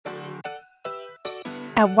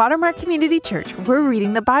At Watermark Community Church, we're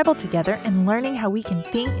reading the Bible together and learning how we can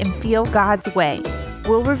think and feel God's way.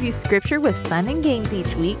 We'll review scripture with fun and games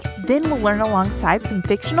each week, then we'll learn alongside some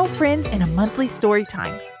fictional friends in a monthly story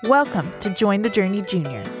time. Welcome to Join the Journey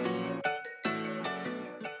Junior.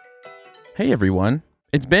 Hey everyone,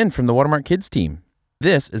 it's Ben from the Watermark Kids team.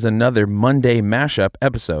 This is another Monday Mashup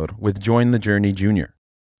episode with Join the Journey Junior.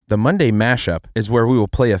 The Monday Mashup is where we will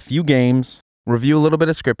play a few games, review a little bit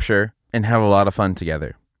of scripture, and have a lot of fun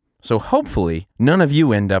together. So hopefully, none of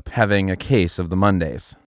you end up having a case of the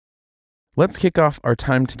Mondays. Let's kick off our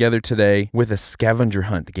time together today with a scavenger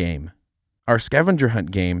hunt game. Our scavenger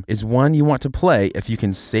hunt game is one you want to play if you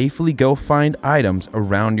can safely go find items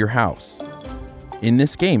around your house. In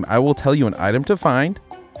this game, I will tell you an item to find,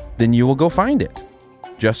 then you will go find it.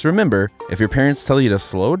 Just remember, if your parents tell you to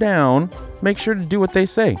slow down, make sure to do what they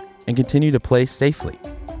say and continue to play safely.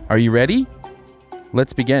 Are you ready?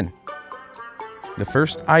 Let's begin. The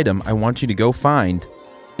first item I want you to go find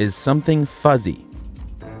is something fuzzy.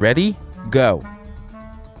 Ready? Go.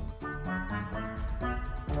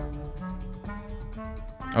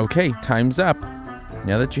 Okay, time's up.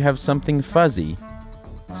 Now that you have something fuzzy,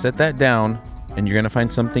 set that down and you're going to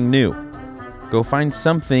find something new. Go find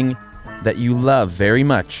something that you love very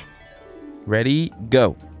much. Ready?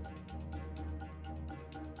 Go.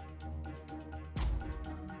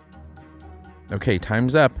 Okay,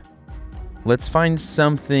 time's up. Let's find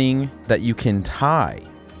something that you can tie.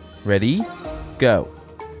 Ready? Go.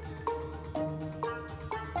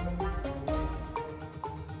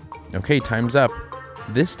 Okay, time's up.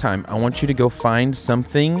 This time, I want you to go find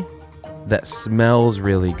something that smells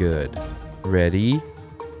really good. Ready?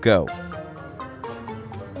 Go.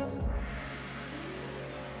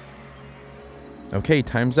 Okay,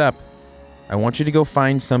 time's up. I want you to go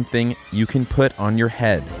find something you can put on your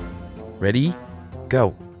head. Ready?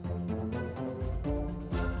 Go.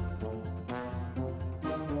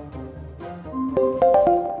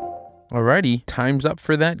 Alrighty, time's up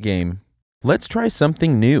for that game. Let's try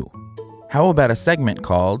something new. How about a segment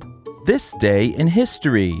called This Day in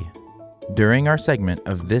History? During our segment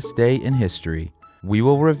of This Day in History, we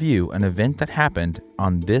will review an event that happened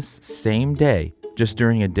on this same day, just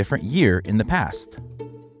during a different year in the past.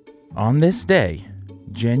 On this day,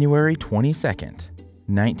 January 22nd,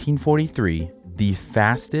 1943, the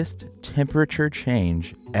fastest temperature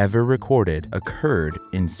change ever recorded occurred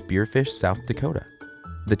in Spearfish, South Dakota.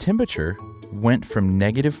 The temperature went from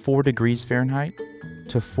 -4 degrees Fahrenheit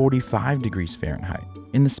to 45 degrees Fahrenheit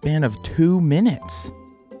in the span of 2 minutes.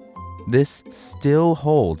 This still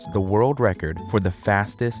holds the world record for the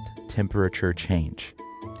fastest temperature change.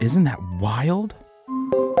 Isn't that wild?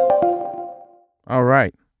 All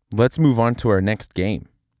right, let's move on to our next game.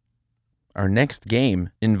 Our next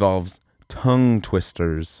game involves tongue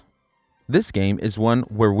twisters. This game is one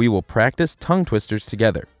where we will practice tongue twisters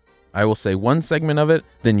together. I will say one segment of it,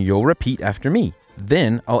 then you'll repeat after me.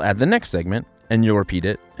 Then I'll add the next segment, and you'll repeat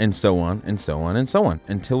it, and so on, and so on, and so on,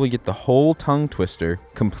 until we get the whole tongue twister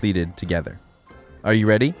completed together. Are you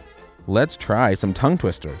ready? Let's try some tongue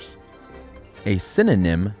twisters. A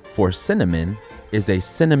synonym for cinnamon is a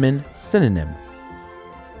cinnamon synonym.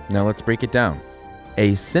 Now let's break it down.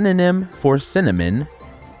 A synonym for cinnamon.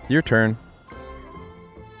 Your turn.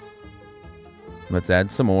 Let's add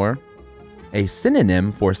some more. A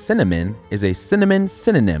synonym for cinnamon is a cinnamon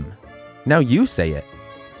synonym. Now you say it.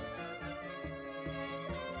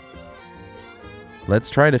 Let's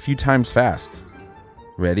try it a few times fast.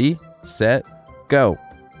 Ready, set, go.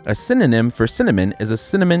 A synonym for cinnamon is a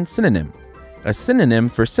cinnamon synonym. A synonym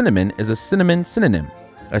for cinnamon is a cinnamon synonym.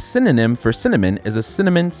 A synonym for cinnamon is a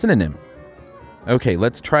cinnamon synonym. Okay,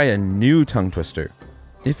 let's try a new tongue twister.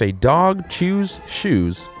 If a dog chews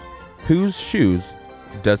shoes, whose shoes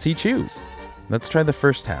does he choose? Let's try the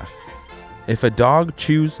first half. If a dog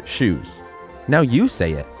chews shoes. Now you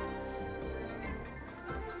say it.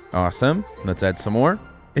 Awesome. Let's add some more.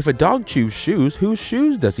 If a dog chews shoes, whose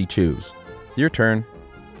shoes does he choose? Your turn.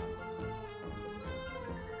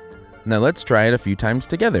 Now let's try it a few times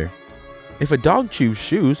together. If a dog chews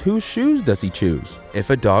shoes, whose shoes does he choose? If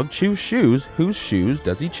a dog chews shoes, whose shoes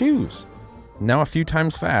does he choose? Now a few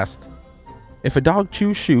times fast. If a dog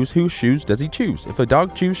chews shoes, whose shoes does he choose? If a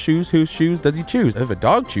dog chews shoes, whose shoes does he choose? If a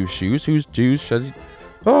dog chews shoes, whose shoes does he...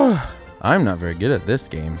 Oh, I'm not very good at this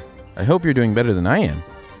game. I hope you're doing better than I am.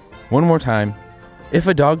 One more time. If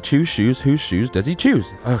a dog chews shoes, whose shoes does he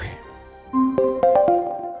choose? Okay.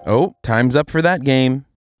 Oh, time's up for that game.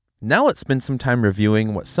 Now let's spend some time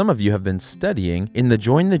reviewing what some of you have been studying in the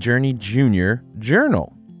Join the Journey Junior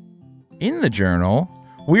journal. In the journal,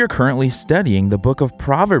 we are currently studying the book of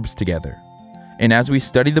Proverbs together. And as we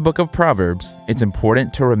study the book of Proverbs, it's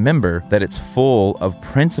important to remember that it's full of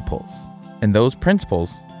principles, and those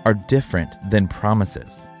principles are different than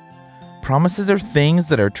promises. Promises are things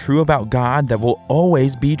that are true about God that will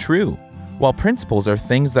always be true, while principles are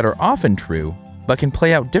things that are often true, but can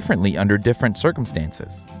play out differently under different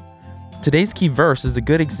circumstances. Today's key verse is a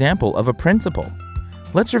good example of a principle.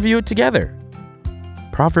 Let's review it together.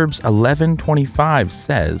 Proverbs 11:25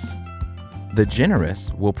 says, "The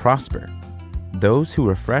generous will prosper. Those who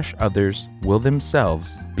refresh others will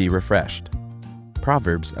themselves be refreshed."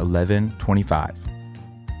 Proverbs 11:25.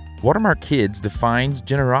 Watermark Kids defines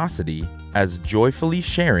generosity as joyfully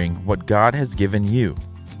sharing what God has given you.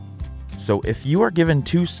 So if you are given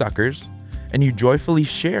 2 suckers and you joyfully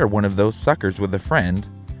share one of those suckers with a friend,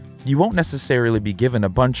 you won't necessarily be given a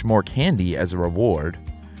bunch more candy as a reward,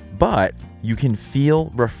 but you can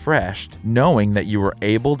feel refreshed knowing that you were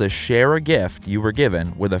able to share a gift you were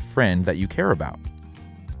given with a friend that you care about.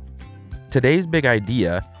 Today's big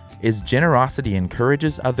idea is generosity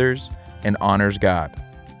encourages others and honors God.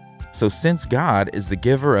 So since God is the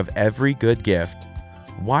giver of every good gift,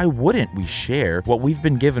 why wouldn't we share what we've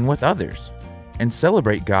been given with others and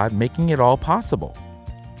celebrate God making it all possible?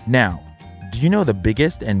 Now, do you know the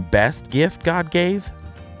biggest and best gift God gave?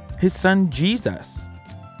 His son Jesus.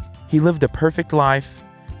 He lived a perfect life,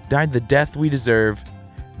 died the death we deserve,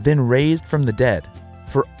 then raised from the dead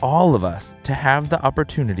for all of us to have the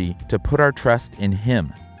opportunity to put our trust in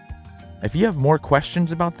Him. If you have more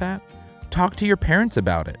questions about that, talk to your parents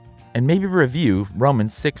about it and maybe review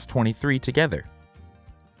Romans 6:23 together.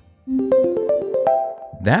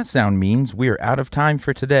 That sound means we are out of time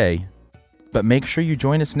for today, but make sure you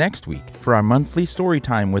join us next week for our monthly story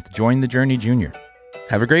time with Join the Journey Junior.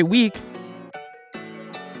 Have a great week!